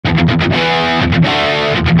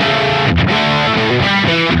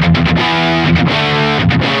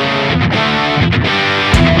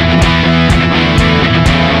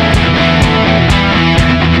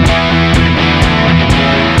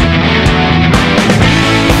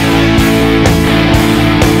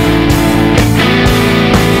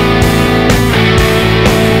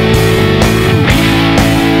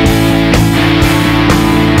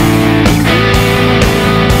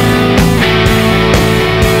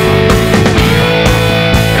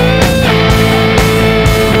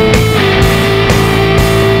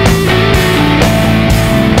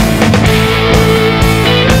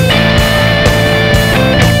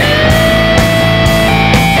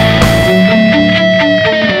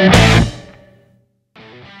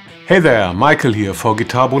Hey there, Michael here for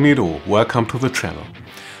Guitar Bonedo. Welcome to the channel.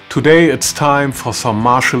 Today it's time for some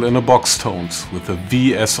Marshall in a Box tones with the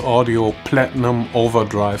VS Audio Platinum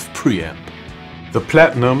Overdrive preamp. The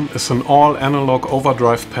Platinum is an all-analog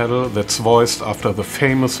overdrive pedal that's voiced after the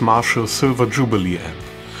famous Marshall Silver Jubilee amp,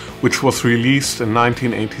 which was released in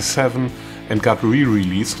 1987 and got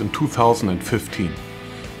re-released in 2015.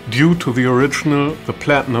 Due to the original, the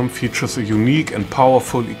Platinum features a unique and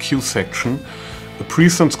powerful EQ section, a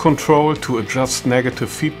presence control to adjust negative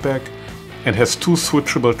feedback, and has two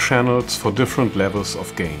switchable channels for different levels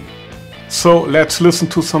of gain. So let's listen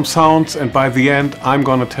to some sounds, and by the end I'm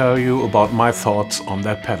gonna tell you about my thoughts on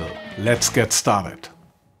that pedal. Let's get started.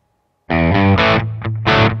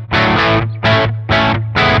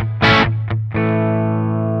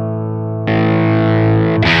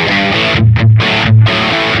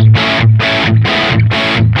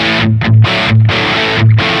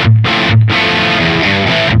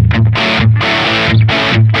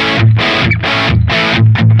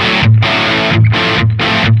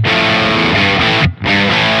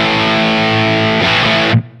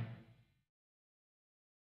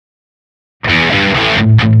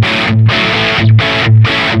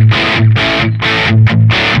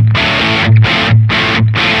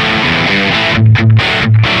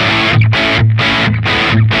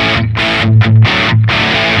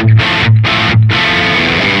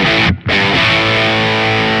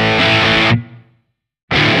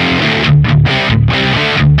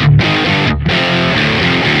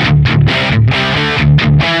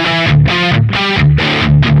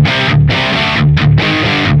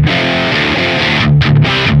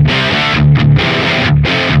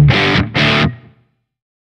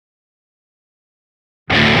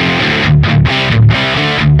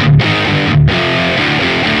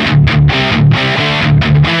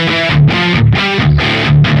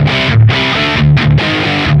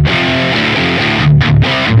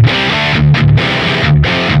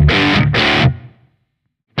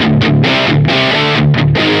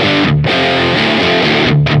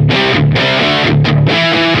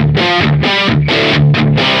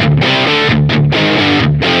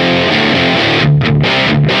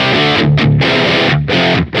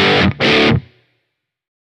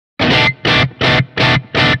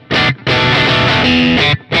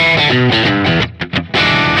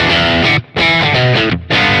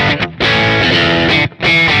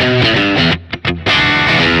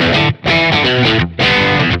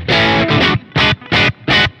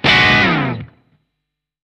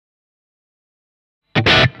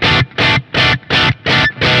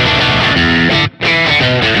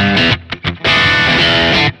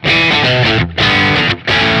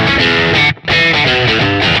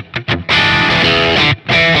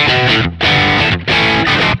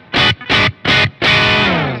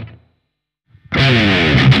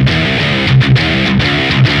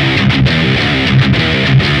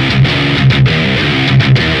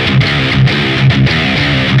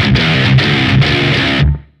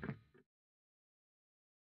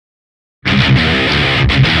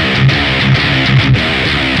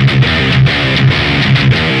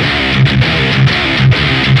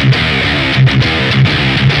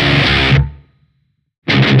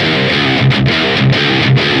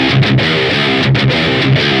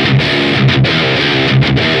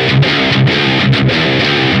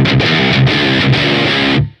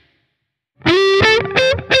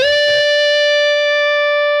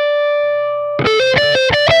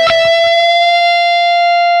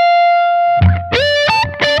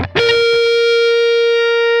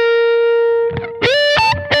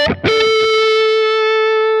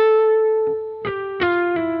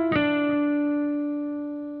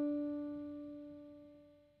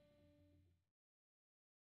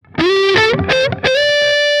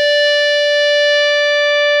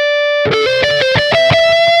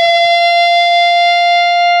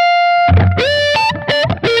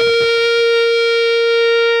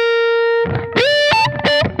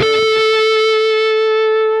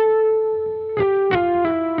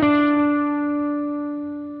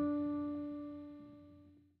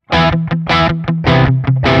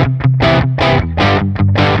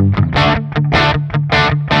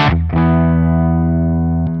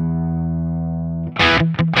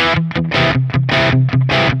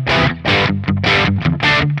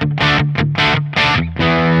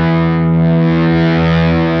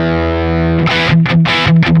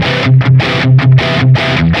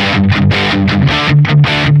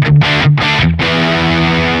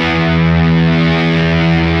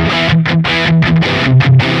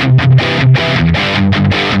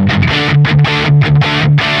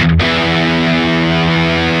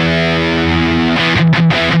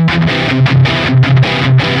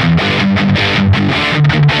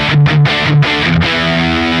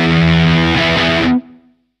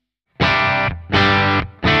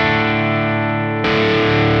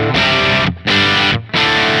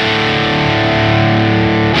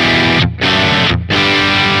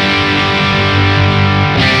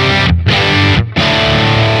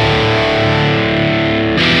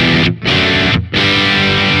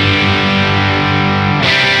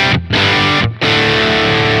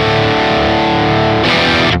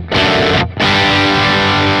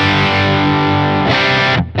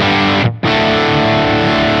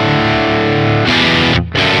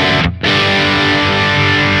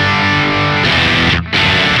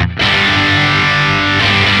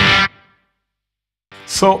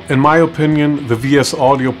 So, in my opinion, the VS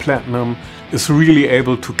Audio Platinum is really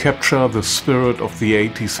able to capture the spirit of the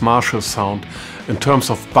 80s Marshall sound in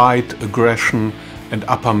terms of bite, aggression and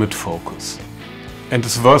upper mid focus, and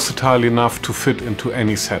is versatile enough to fit into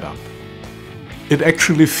any setup. It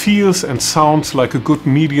actually feels and sounds like a good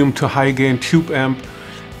medium to high gain tube amp,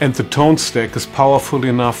 and the tone stack is powerful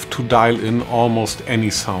enough to dial in almost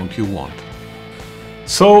any sound you want.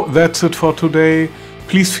 So that's it for today.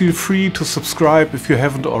 Please feel free to subscribe if you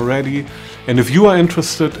haven't already, and if you are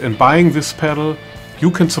interested in buying this pedal,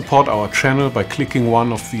 you can support our channel by clicking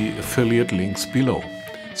one of the affiliate links below.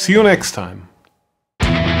 See you next time.